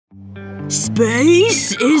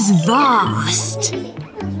Space is vast.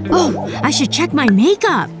 Oh, I should check my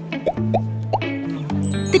makeup.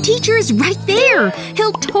 The teacher is right there!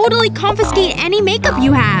 He'll totally confiscate any makeup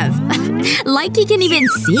you have. Like he can even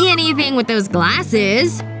see anything with those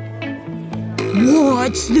glasses.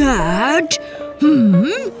 What's that?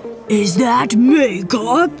 Is that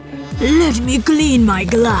makeup? Let me clean my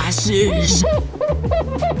glasses.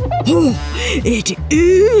 Oh, it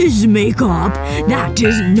is makeup. That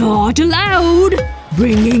is not allowed.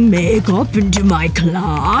 Bringing makeup into my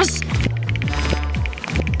class.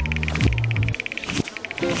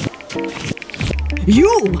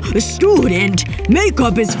 You, student!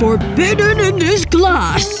 Makeup is forbidden in this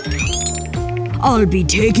class! I'll be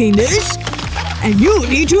taking this, and you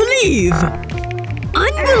need to leave!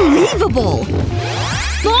 Unbelievable!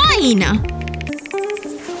 Fine!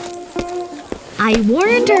 I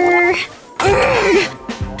warned her.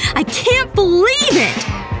 I can't believe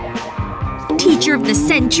it! Teacher of the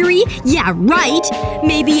century? Yeah, right!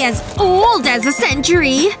 Maybe as old as a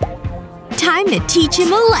century! Time to teach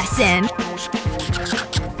him a lesson.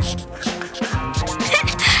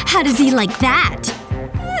 How does he like that?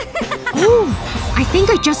 Oh, I think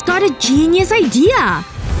I just got a genius idea.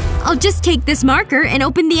 I'll just take this marker and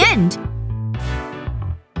open the end.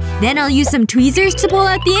 Then I'll use some tweezers to pull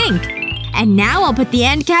out the ink. And now I'll put the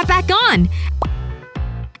end cap back on.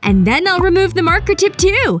 And then I'll remove the marker tip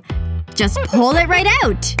too. Just pull it right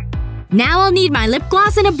out. Now I'll need my lip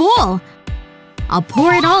gloss in a bowl. I'll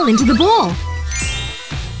pour it all into the bowl.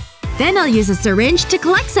 Then I'll use a syringe to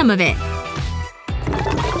collect some of it.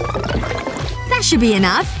 That should be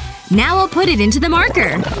enough. Now I'll put it into the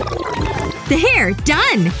marker. There!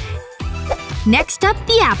 Done! Next up,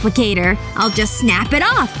 the applicator. I'll just snap it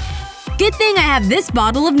off. Good thing I have this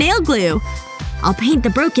bottle of nail glue. I'll paint the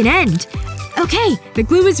broken end. Okay, the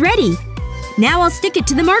glue is ready. Now I'll stick it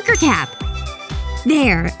to the marker cap.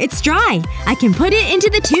 There, it's dry. I can put it into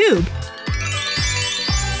the tube.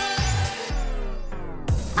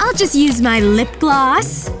 I'll just use my lip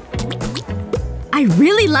gloss. I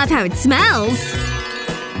really love how it smells.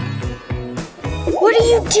 What are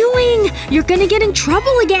you doing? You're gonna get in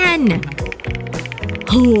trouble again.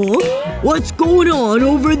 Huh? What's going on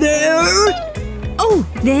over there? Oh,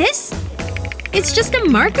 this? It's just a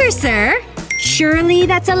marker, sir. Surely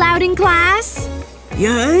that's allowed in class?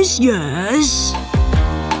 Yes, yes.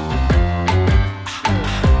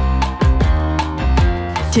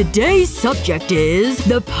 Today's subject is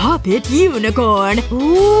the puppet unicorn.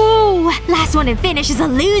 Ooh, last one to finish is a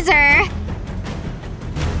loser.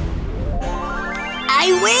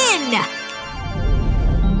 I win!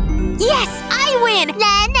 Yes, I win!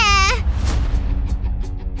 Lana!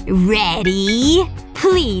 Ready?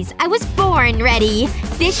 Please, I was born ready.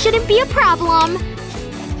 This shouldn't be a problem.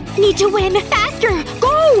 Need to win. Faster!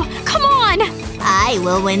 Go! Come on! I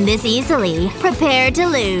will win this easily. Prepare to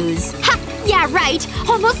lose. Ha! Yeah, right.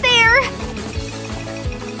 Almost there.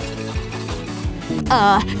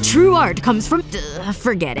 True art comes from…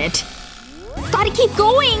 forget it. Gotta keep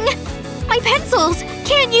going! My pencils!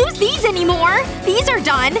 Can't use these anymore! These are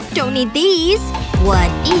done. Don't need these. What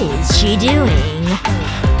is she doing?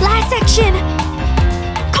 Last section!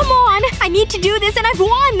 Come on! I need to do this and I've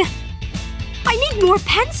won! I need more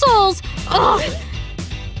pencils! Ugh!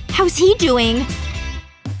 How's he doing?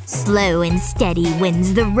 Slow and steady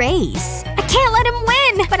wins the race. I can't let him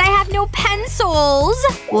win! But I have no pencils!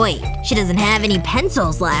 Wait, she doesn't have any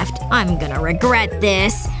pencils left. I'm gonna regret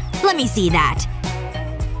this. Let me see that.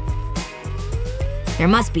 There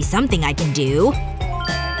must be something I can do.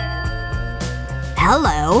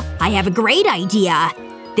 Hello. I have a great idea.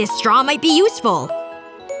 This straw might be useful.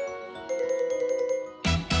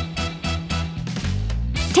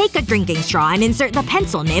 Take a drinking straw and insert the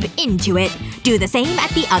pencil nib into it. Do the same at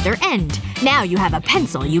the other end. Now you have a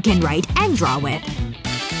pencil you can write and draw with.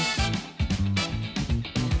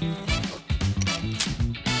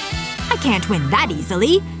 I can't win that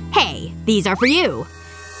easily. Hey, these are for you.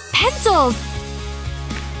 Pencils!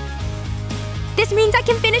 This means I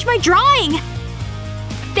can finish my drawing!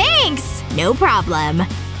 Thanks! No problem.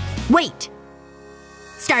 Wait.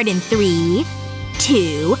 Start in 3,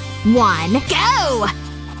 2, 1, go!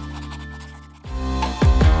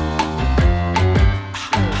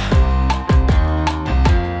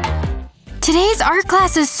 Today's art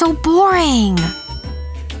class is so boring.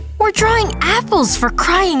 We're drawing apples for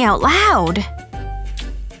crying out loud.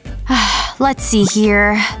 Let's see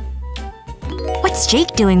here. What's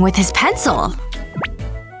Jake doing with his pencil?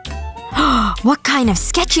 What kind of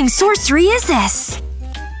sketching sorcery is this?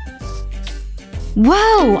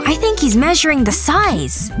 Whoa, I think he's measuring the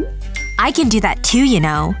size. I can do that too, you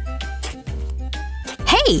know.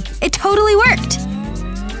 Hey, Hey, it totally worked!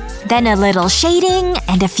 Then a little shading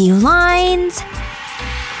and a few lines.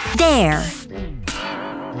 There.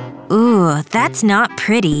 Ooh, that's not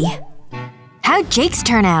pretty. How'd Jake's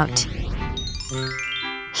turn out?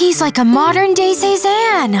 He's like a modern-day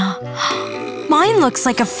Cézanne. Mine looks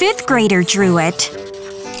like a 5th grader drew it.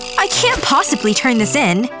 I can't possibly turn this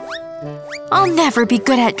in. I'll never be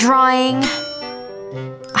good at drawing.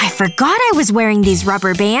 I forgot I was wearing these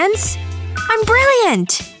rubber bands. I'm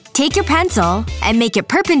brilliant! Take your pencil and make it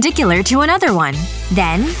perpendicular to another one.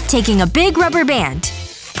 Then, taking a big rubber band,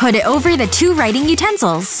 put it over the 2 writing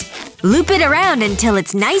utensils. Loop it around until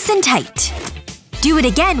it's nice and tight. Do it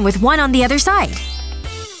again with one on the other side.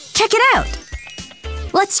 Check it out!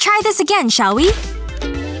 Let's try this again, shall we?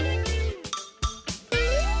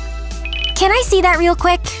 Can I see that real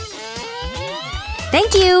quick?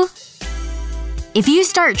 Thank you! If you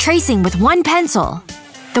start tracing with one pencil,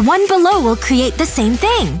 the one below will create the same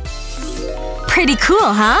thing. Pretty cool,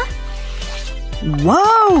 huh?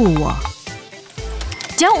 Whoa!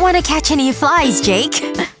 Don't want to catch any flies,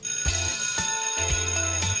 Jake.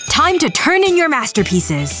 Time to turn in your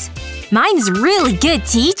masterpieces. Mine's really good,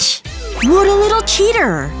 Teach. What a little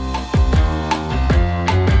cheater!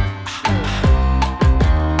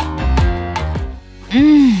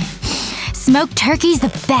 Smoked turkey's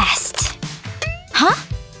the best. Huh?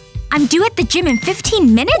 I'm due at the gym in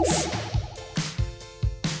 15 minutes?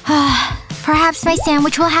 Perhaps my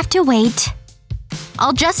sandwich will have to wait.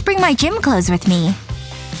 I'll just bring my gym clothes with me.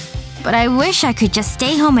 But I wish I could just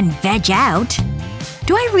stay home and veg out.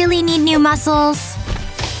 Do I really need new muscles?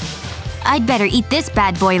 I'd better eat this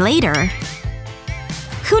bad boy later.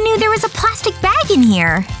 Who knew there was a plastic bag in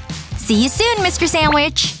here? See you soon, Mr.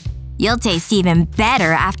 Sandwich. You'll taste even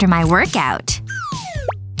better after my workout.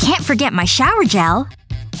 Can't forget my shower gel.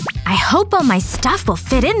 I hope all my stuff will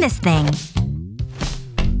fit in this thing.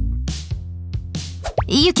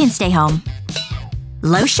 You can stay home.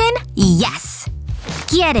 Lotion? Yes!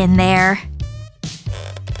 Get in there.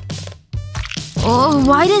 Oh,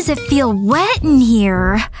 why does it feel wet in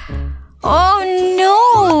here? Oh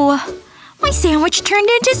no! My sandwich turned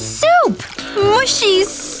into soup! Mushy,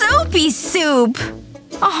 soapy soup!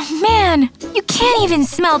 Oh man, you can't even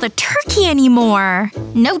smell the turkey anymore.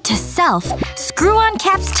 Note to self, screw on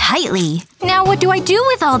caps tightly. Now what do I do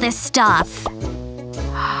with all this stuff?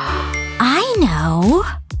 I know.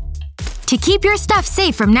 To keep your stuff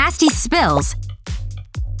safe from nasty spills,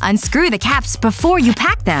 unscrew the caps before you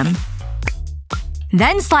pack them.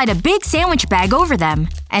 Then slide a big sandwich bag over them,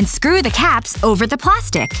 and screw the caps over the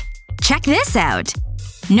plastic. Check this out.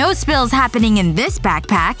 No spills happening in this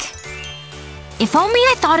backpack. If only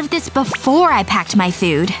I thought of this before I packed my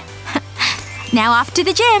food. Now off to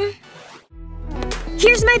the gym.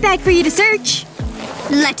 Here's my bag for you to search.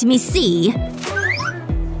 Let me see.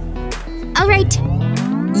 Alright.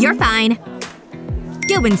 You're fine.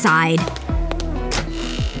 Go inside.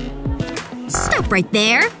 Stop right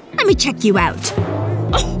there. Let me check you out.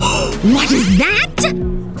 What is that?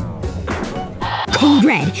 Code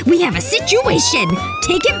Red, we have a situation!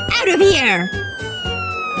 Take him out of here!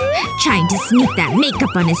 Trying to sneak that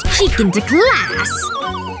makeup on his cheek into class.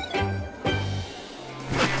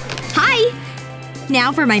 Hi!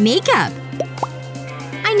 Now for my makeup.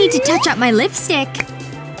 I need to touch up my lipstick.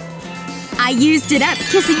 I used it up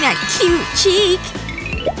kissing that cute cheek.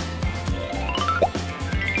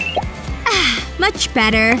 Much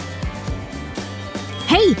better.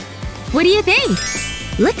 Hey! What do you think?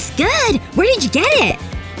 Looks good! Where did you get it?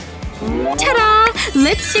 Ta-da!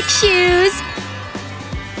 Lipstick shoes!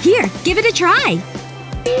 Here, give it a try.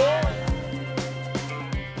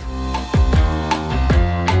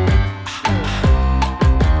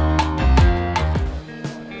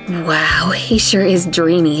 Wow, he sure is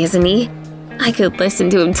dreamy, isn't he? I could listen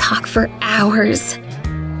to him talk for hours.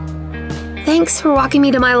 Thanks for walking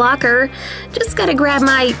me to my locker. Just gotta grab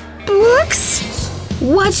my books.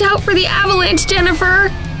 Watch out for the avalanche, Jennifer!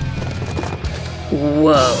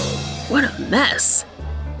 Whoa, what a mess.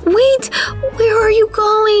 Wait, where are you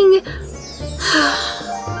going?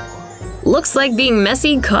 Looks like being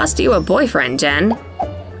messy cost you a boyfriend, Jen.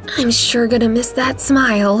 I'm sure gonna miss that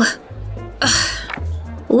smile. Ugh.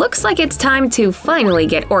 Looks like it's time to finally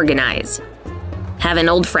get organized. Have an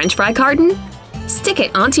old French fry carton? Stick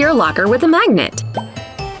it onto your locker with a magnet.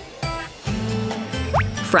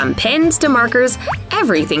 From pens to markers,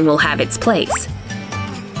 everything will have its place.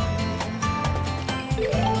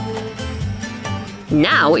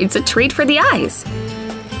 Now it's a treat for the eyes.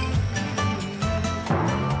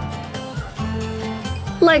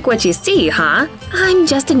 Like what you see, huh? I'm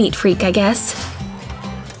just a neat freak, I guess.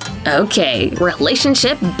 Okay,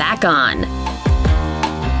 relationship back on.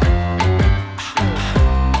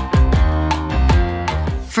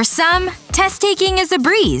 For some, test-taking is a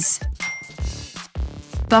breeze.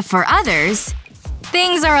 But for others,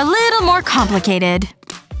 things are a little more complicated.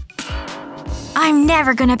 I'm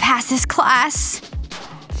never gonna pass this class.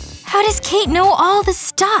 How does Kate know all this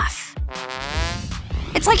stuff?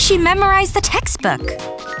 It's like she memorized the textbook.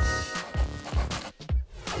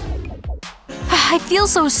 I feel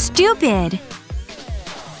so stupid.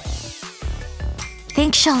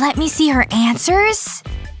 Think she'll let me see her answers?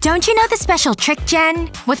 Don't you know the special trick, Jen?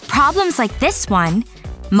 With problems like this one,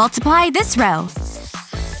 multiply this row.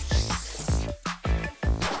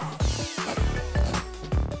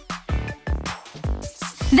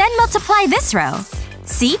 Then multiply this row.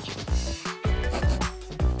 See?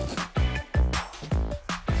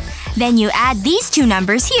 Then you add these two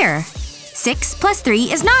numbers here. 6 plus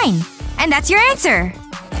 3 is 9. And that's your answer!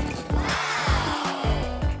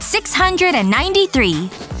 693.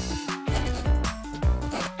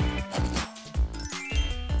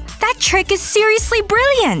 That trick is seriously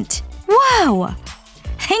brilliant! Whoa!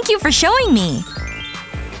 Thank you for showing me.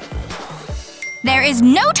 There is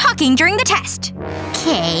no talking during the test.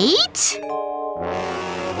 Kate?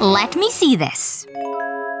 Let me see this.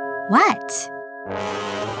 What?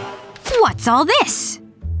 What's all this?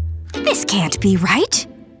 This can't be right.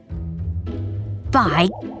 By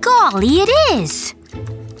golly, it is!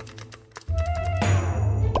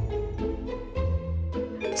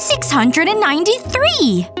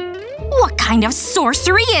 693! What kind of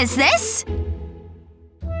sorcery is this?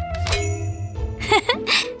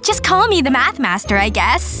 Just call me the math master, I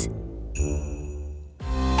guess.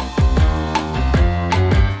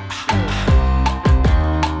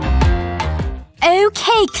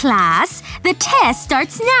 Okay, class. The test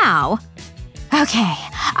starts now. Okay,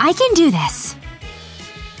 I can do this.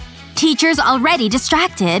 Teacher's already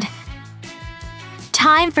distracted.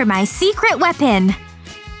 Time for my secret weapon.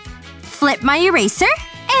 Flip my eraser,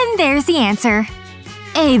 and there's the answer.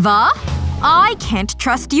 Ava, I can't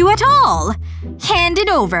trust you at all. Hand it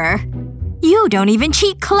over. You don't even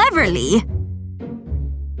cheat cleverly.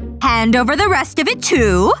 Hand over the rest of it,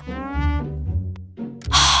 too.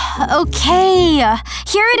 Okay,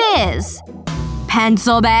 here it is.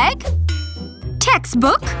 Pencil bag.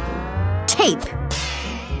 Textbook. Tape.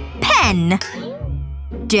 Pen.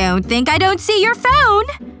 Don't think I don't see your phone.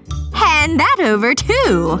 Hand that over,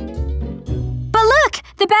 too. But look!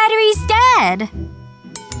 The battery's dead.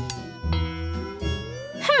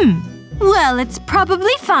 Well, it's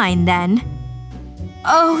probably fine then.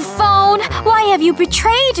 Oh, phone! Why have you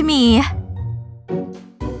betrayed me?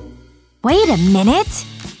 Wait a minute.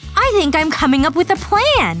 I think I'm coming up with a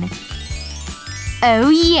plan. Oh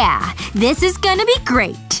yeah, this is gonna be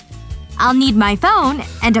great. I'll need my phone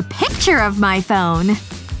and a picture of my phone.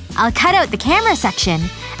 I'll cut out the camera section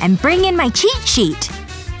and bring in my cheat sheet.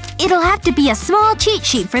 It'll have to be a small cheat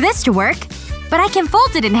sheet for this to work, but I can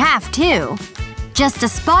fold it in half, too. Just a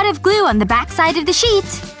spot of glue on the backside of the sheet,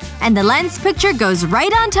 and the lens picture goes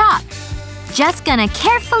right on top. Just gonna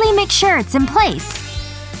carefully make sure it's in place.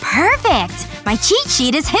 Perfect! My cheat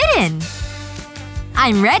sheet is hidden!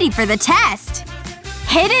 I'm ready for the test.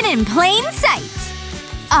 Hidden in plain sight.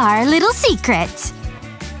 Our little secret.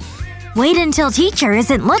 Wait until teacher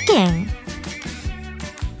isn't looking.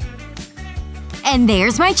 And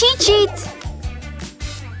there's my cheat sheet.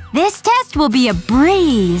 This test will be a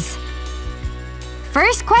breeze.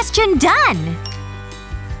 First question done.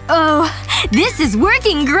 Oh, this is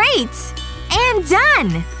working great! And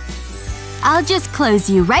done! I'll just close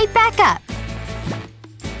you right back up.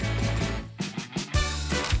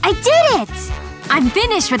 I did it! I'm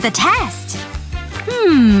finished with the test.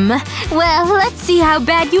 Well, let's see how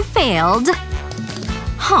bad you failed.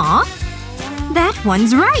 Huh? That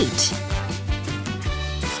one's right.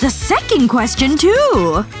 The second question,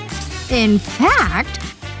 too. In fact,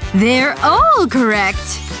 they're all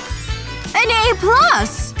correct. An A+.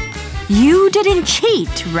 You didn't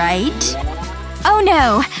cheat, right? Oh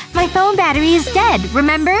no. My phone battery is dead,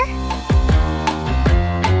 remember?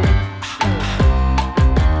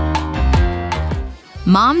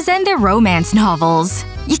 Moms and their romance novels.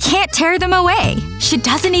 You can't tear them away. She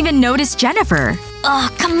doesn't even notice Jennifer.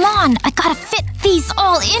 Ugh, come on. I gotta fit these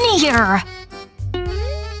all in here.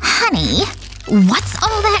 Honey, what's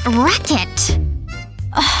all that racket?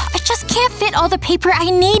 I just can't fit all the paper I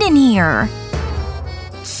need in here.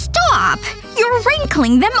 Stop! You're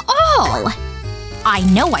wrinkling them all! I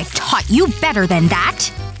know I've taught you better than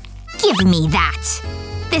that. Give me that.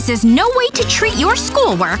 This is no way to treat your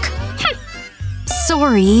schoolwork.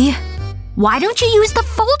 Sorry. Why don't you use the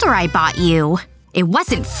folder I bought you? It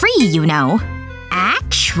wasn't free, you know.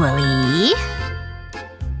 Actually…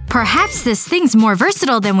 Perhaps this thing's more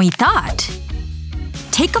versatile than we thought.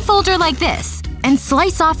 Take a folder like this and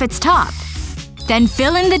slice off its top. Then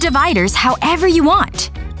fill in the dividers however you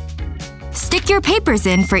want. Stick your papers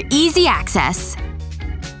in for easy access.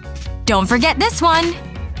 Don't forget this one.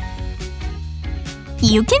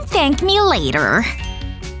 You can thank me later.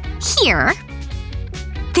 Here.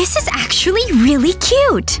 This is actually really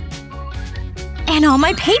cute. And all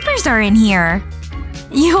my papers are in here.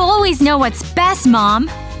 You always know what's best, Mom.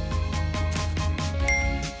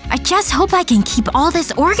 I just hope I can keep all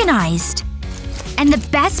this organized. And the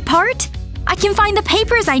best part? I can find the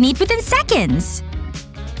papers I need within seconds.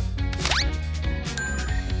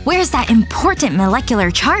 Where's that important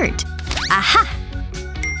molecular chart? Aha!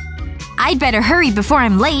 I'd better hurry before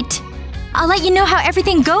I'm late. I'll let you know how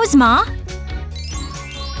everything goes, Ma.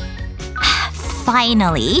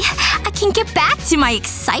 Finally, I can get back to my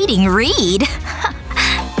exciting read.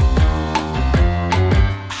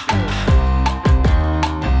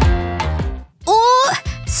 Ooh!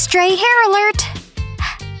 Stray hair alert!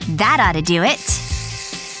 That ought to do it.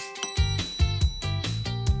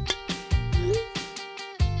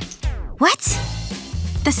 What?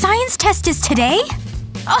 The science test is today?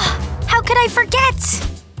 Oh, how could I forget?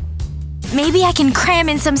 Maybe I can cram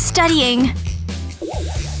in some studying.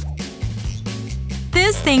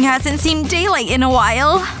 This thing hasn't seen daylight in a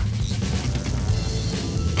while.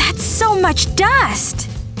 That's so much dust!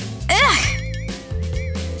 Ugh!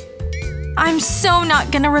 I'm so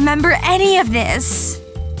not gonna remember any of this.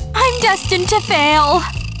 I'm destined to fail.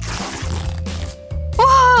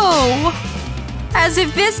 Whoa! As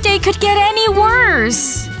if this day could get any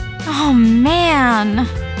worse. Oh man.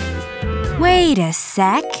 Wait a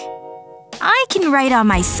sec. I can write on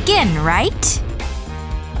my skin, right?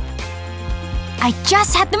 I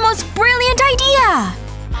just had the most brilliant idea!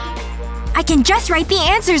 I can just write the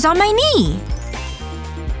answers on my knee.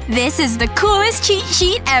 This is the coolest cheat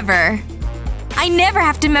sheet ever. I never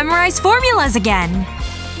have to memorize formulas again.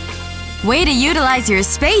 Way to utilize your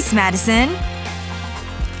space, Madison.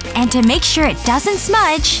 And to make sure it doesn't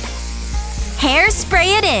smudge,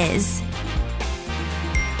 hairspray it is.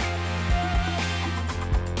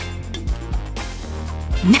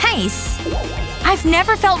 Nice! I've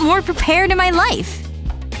never felt more prepared in my life.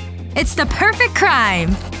 It's the perfect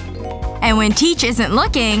crime. And when Teach isn't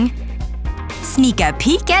looking, sneak a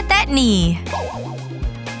peek at that knee.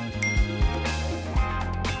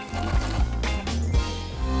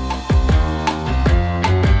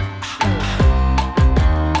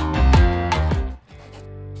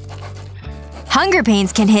 Hunger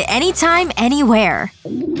pains can hit anytime, anywhere.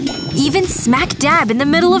 Even smack dab in the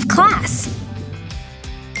middle of class.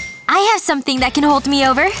 I have something that can hold me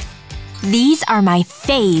over. These are my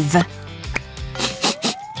fave.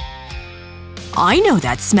 I know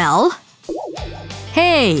that smell.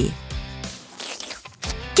 Hey.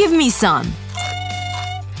 Give me some.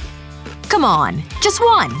 Come on, just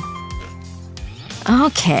one.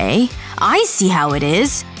 Okay, I see how it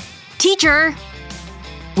is. Teacher!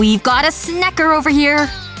 We've got a snacker over here.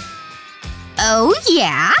 Oh,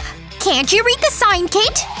 yeah? Can't you read the sign,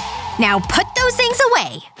 Kate? Now put those things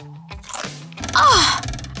away. Oh!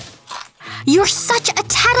 You're such a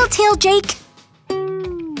tattletale, Jake.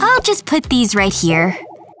 I'll just put these right here.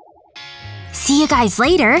 See you guys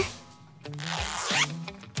later.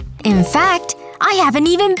 In fact, I have an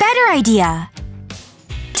even better idea.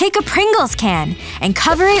 Take a Pringles can and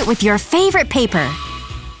cover it with your favorite paper.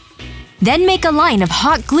 Then make a line of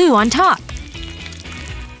hot glue on top.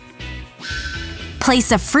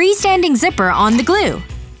 Place a freestanding zipper on the glue.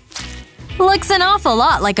 Looks an awful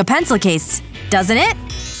lot like a pencil case, doesn't it?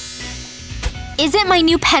 Isn't my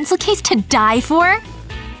new pencil case to die for?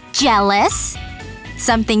 Jealous?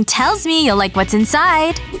 Something tells me you'll like what's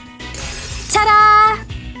inside. Ta-da!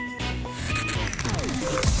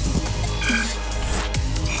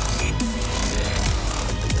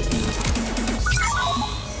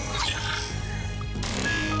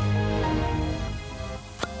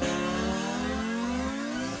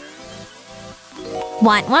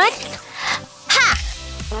 Want one? Ha!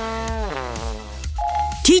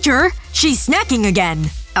 Teacher, she's snacking again.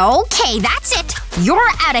 Okay, that's it. You're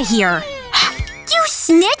out of here. You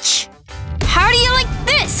snitch! How do you like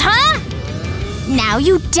this, huh? Now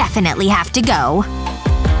you definitely have to go.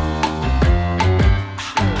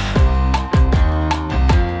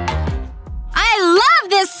 I love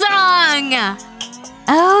this song!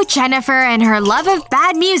 Oh, Jennifer and her love of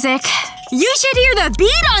bad music. You should hear the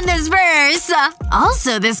beat on this verse!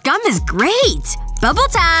 Also, this gum is great! Bubble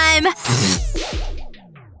time!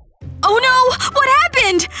 Oh no! What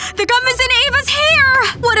happened? The gum is in Ava's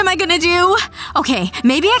hair! What am I gonna do? Okay,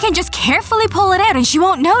 maybe I can just carefully pull it out and she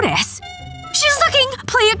won't notice. She's looking!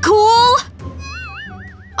 Play it cool!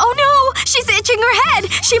 no! She's itching her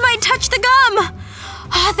head! She might touch the gum!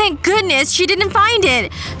 Oh, thank goodness she didn't find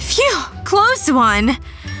it. Phew. Close one.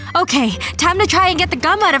 Okay, time to try and get the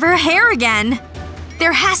gum out of her hair again.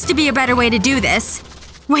 There has to be a better way to do this.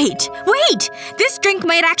 Wait! This drink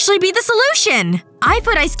might actually be the solution! I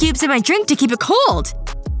put ice cubes in my drink to keep it cold.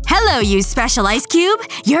 Hello, you special ice cube.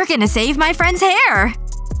 You're gonna save my friend's hair.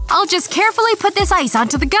 I'll just carefully put this ice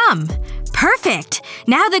onto the gum. Perfect!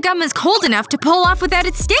 Now the gum is cold enough to pull off without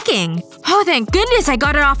it sticking. Oh, thank goodness I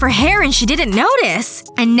got it off her hair and she didn't notice.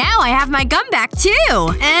 And now I have my gum back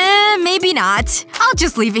too. Maybe not. I'll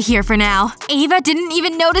just leave it here for now. Ava didn't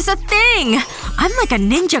even notice a thing. I'm like a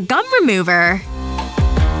ninja gum remover.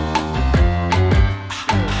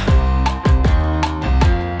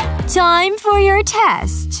 Time for your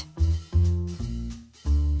test.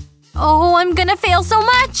 Oh, I'm gonna fail so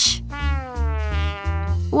much.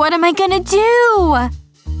 What am I gonna do?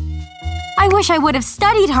 I wish I would have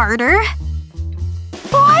studied harder.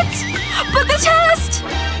 What? But the test!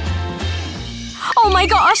 Oh my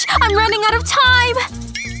gosh, I'm running out of time!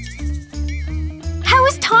 How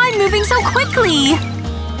is time moving so quickly?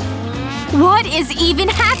 What is even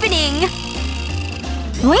happening?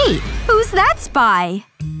 Wait, who's that spy?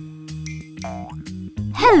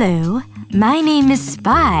 Hello, my name is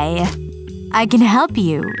Spy. I can help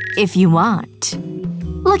you, if you want.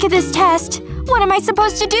 Look at this test. What am I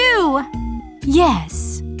supposed to do?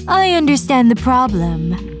 Yes, I understand the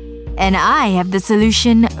problem. And I have the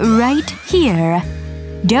solution right here.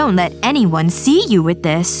 Don't let anyone see you with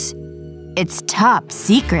this. It's top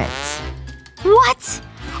secret. What?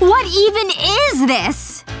 What even is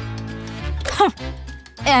this?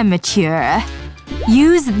 Amateur.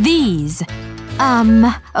 Use these.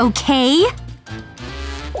 Okay?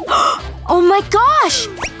 Oh my gosh!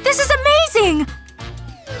 This is amazing!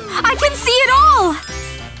 I can see it all!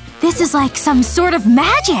 This is like some sort of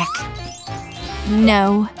magic.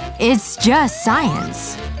 No, it's just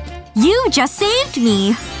science. You just saved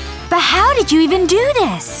me. But how did you even do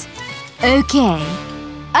this? Okay,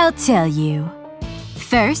 I'll tell you.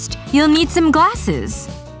 First, you'll need some glasses.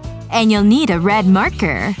 And you'll need a red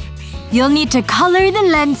marker. You'll need to color the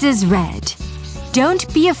lenses red.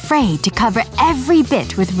 Don't be afraid to cover every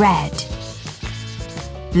bit with red.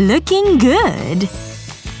 Looking good.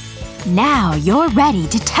 Now you're ready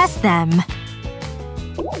to test them.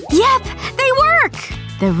 Yep! They work!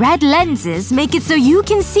 The red lenses make it so you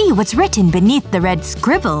can see what's written beneath the red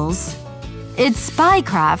scribbles. It's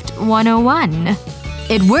Spycraft 101.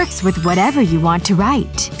 It works with whatever you want to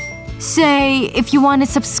write. Say, if you want to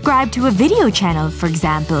subscribe to a video channel, for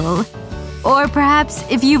example. Or perhaps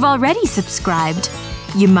if you've already subscribed,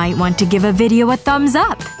 you might want to give a video a thumbs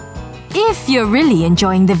up. If you're really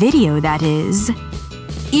enjoying the video, that is.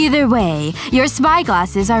 Either way, your spy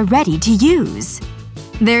glasses are ready to use.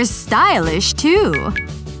 They're stylish, too.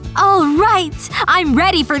 Alright! I'm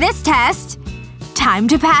ready for this test! Time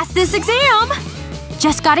to pass this exam!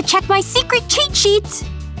 Just gotta check my secret cheat sheet!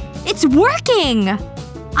 It's working!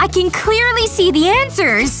 I can clearly see the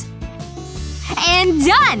answers! And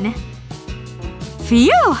done!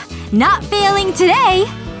 Phew! Not failing today!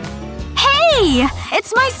 Hey!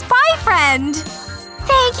 It's my spy friend!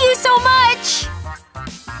 Thank you so much!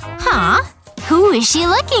 Huh? Who is she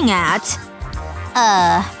looking at?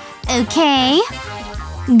 Okay.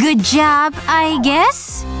 Good job, I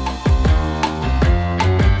guess?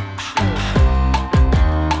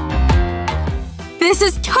 This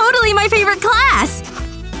is totally my favorite class!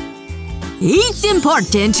 It's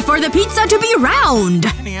important for the pizza to be round!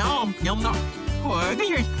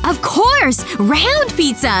 Of course! Round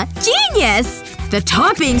pizza! Genius! The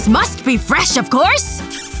toppings must be fresh, of course!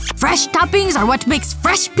 Fresh toppings are what makes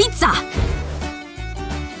fresh pizza!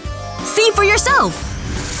 See for yourself!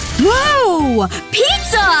 Whoa!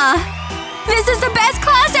 Pizza! This is the best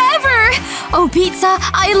class ever! Oh, pizza,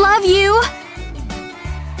 I love you!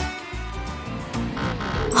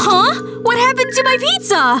 Huh? What happened to my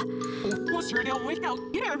pizza?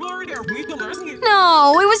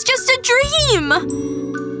 No, it was just a dream!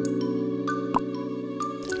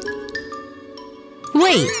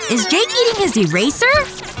 Wait, is Jake eating his eraser?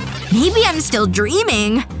 Maybe I'm still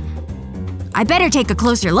dreaming. I better take a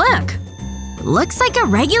closer look. Looks like a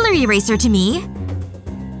regular eraser to me.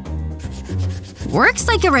 Works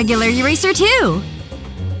like a regular eraser too.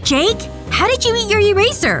 Jake, how did you eat your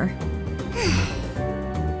eraser?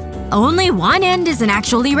 Only one end is an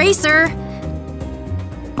actual eraser.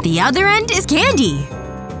 The other end is candy.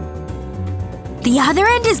 The other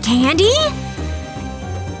end is candy?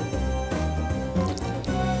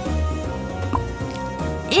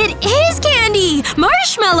 It is candy!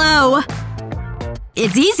 Marshmallow!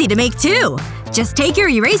 It's easy to make too. Just take your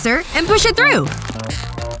eraser and push it through.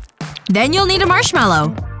 Then you'll need a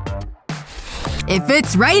marshmallow. It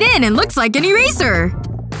fits right in and looks like an eraser.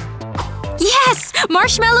 Yes!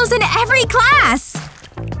 Marshmallows in every class!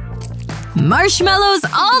 Marshmallows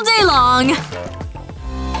all day long!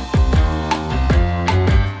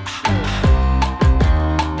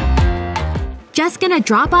 Just gonna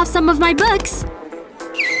drop off some of my books.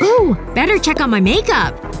 Ooh, better check on my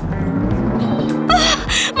makeup.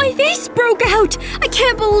 Ah, my face broke out! I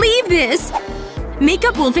can't believe this!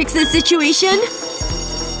 Makeup will fix this situation.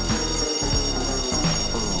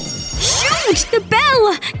 Shoot! The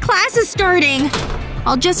bell! Class is starting!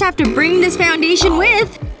 I'll just have to bring this foundation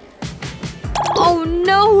with. Oh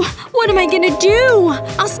no! What am I gonna do?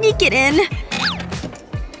 I'll sneak it in.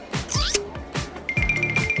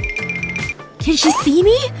 Can she see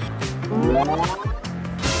me?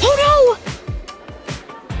 Oh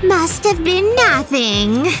no! Must have been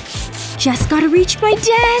nothing. Just gotta reach my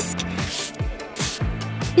desk.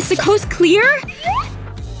 Is the coast clear?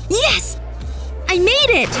 Yes! I made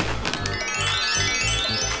it!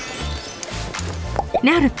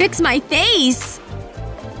 Now to fix my face.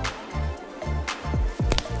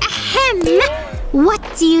 Ahem! What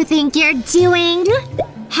do you think you're doing?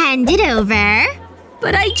 Hand it over.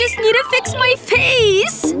 But I just need to fix my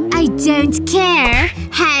face! I don't care.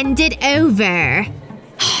 Hand it over.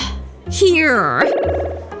 Here.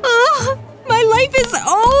 Ugh! My life is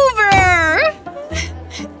over!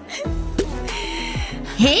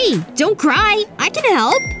 Hey, don't cry. I can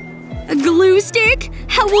help. A glue stick?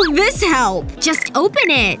 How will this help? Just open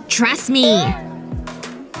it. Trust me.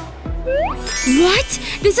 What?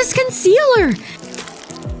 This is concealer!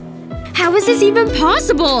 How is this even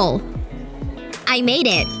possible? I made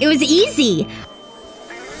it. It was easy.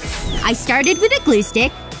 I started with a glue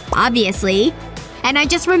stick, obviously, and I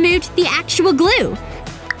just removed the actual glue.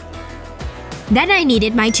 Then I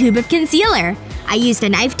needed my tube of concealer. I used a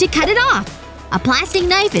knife to cut it off. A plastic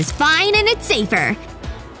knife is fine and it's safer.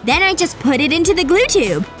 Then I just put it into the glue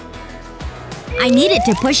tube. I needed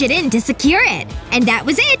to push it in to secure it. And that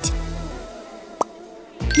was it!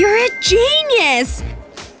 You're a genius!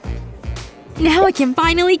 Now I can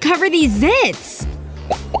finally cover these zits.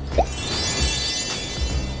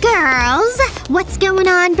 Girls, what's going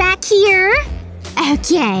on back here?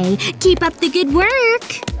 Okay, keep up the good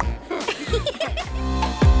work.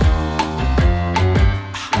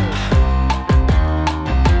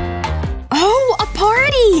 Oh, a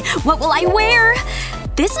party! What will I wear?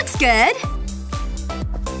 This looks good.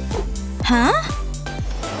 Huh?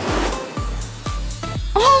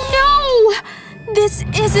 Oh no! This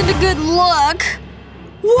isn't a good look.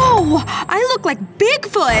 Whoa! I look like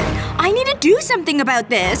Bigfoot! I need to do something about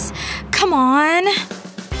this. Come on.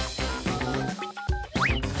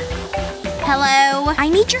 Hello? I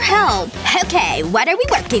need your help. Okay, what are we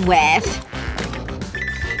working with?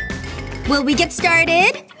 Will we get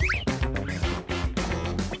started?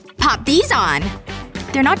 Pop these on.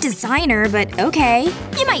 They're not designer, but okay.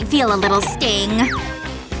 You might feel a little sting.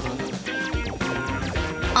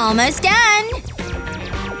 Almost done.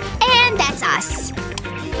 And that's us.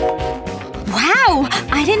 Wow!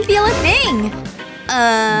 I didn't feel a thing.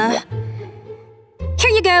 Here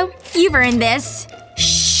you go. You've earned this.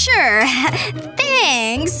 Sure.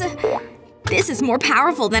 Thanks. This is more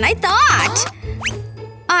powerful than I thought.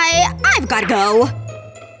 I've gotta go.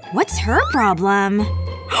 What's her problem?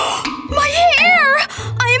 My hair!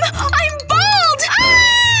 I'm bald!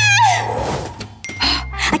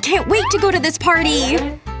 Ah! I can't wait to go to this party.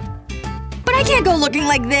 But I can't go looking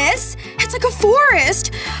like this. It's like a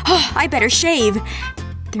forest. Oh, I better shave.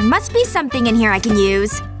 There must be something in here I can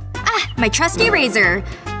use. Ah, my trusty razor.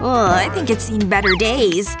 Oh, I think it's seen better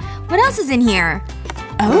days. What else is in here?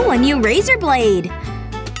 Oh, a new razor blade.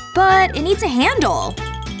 But it needs a handle.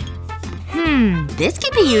 This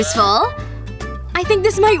could be useful. I think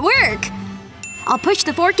this might work. I'll push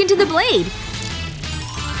the fork into the blade.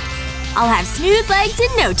 I'll have smooth legs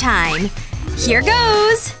in no time. Here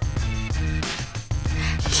goes.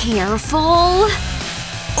 Careful.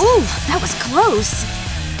 Ooh, that was close.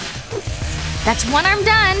 That's one arm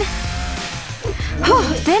done. Whew,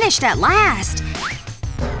 finished at last.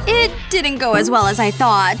 It didn't go as well as I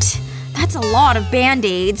thought. That's a lot of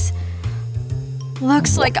band-aids.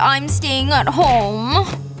 Looks like I'm staying at home.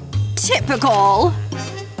 Typical.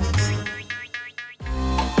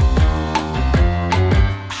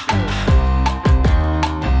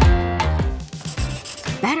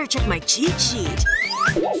 Better check my cheat sheet.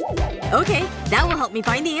 Okay, that will help me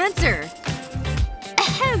find the answer.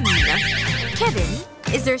 Ahem. Kevin,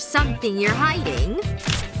 is there something you're hiding?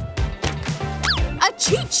 A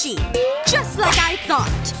cheat sheet! Just like I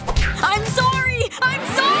thought. I'm sorry! I'm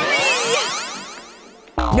sorry!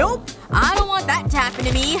 Nope. I don't want that to happen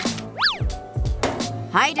to me.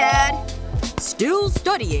 Hi, Dad. Still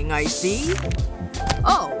studying, I see.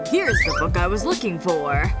 Oh, here's the book I was looking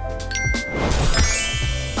for.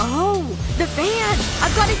 Oh, the fan!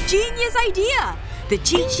 I've got a genius idea! The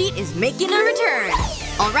cheat sheet is making a return!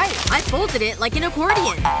 Alright, I folded it like an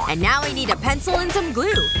accordion. And now I need a pencil and some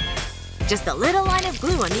glue. Just a little line of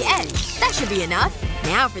glue on the edge. That should be enough.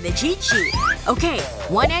 Now for the cheat sheet. Okay,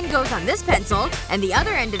 one end goes on this pencil, and the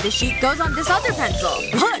other end of the sheet goes on this other pencil.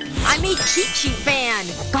 Look! I made cheat sheet fan!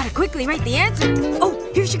 Gotta quickly write the answer. Oh,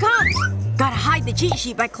 here she comes! Gotta hide the cheat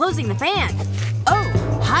sheet by closing the fan.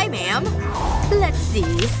 Oh, hi, ma'am. Let's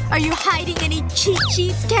see. Are you hiding any cheat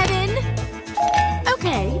sheets, Kevin?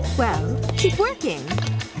 Okay, well, keep working.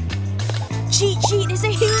 Cheat sheet is a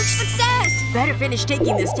huge success! Better finish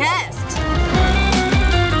taking this test.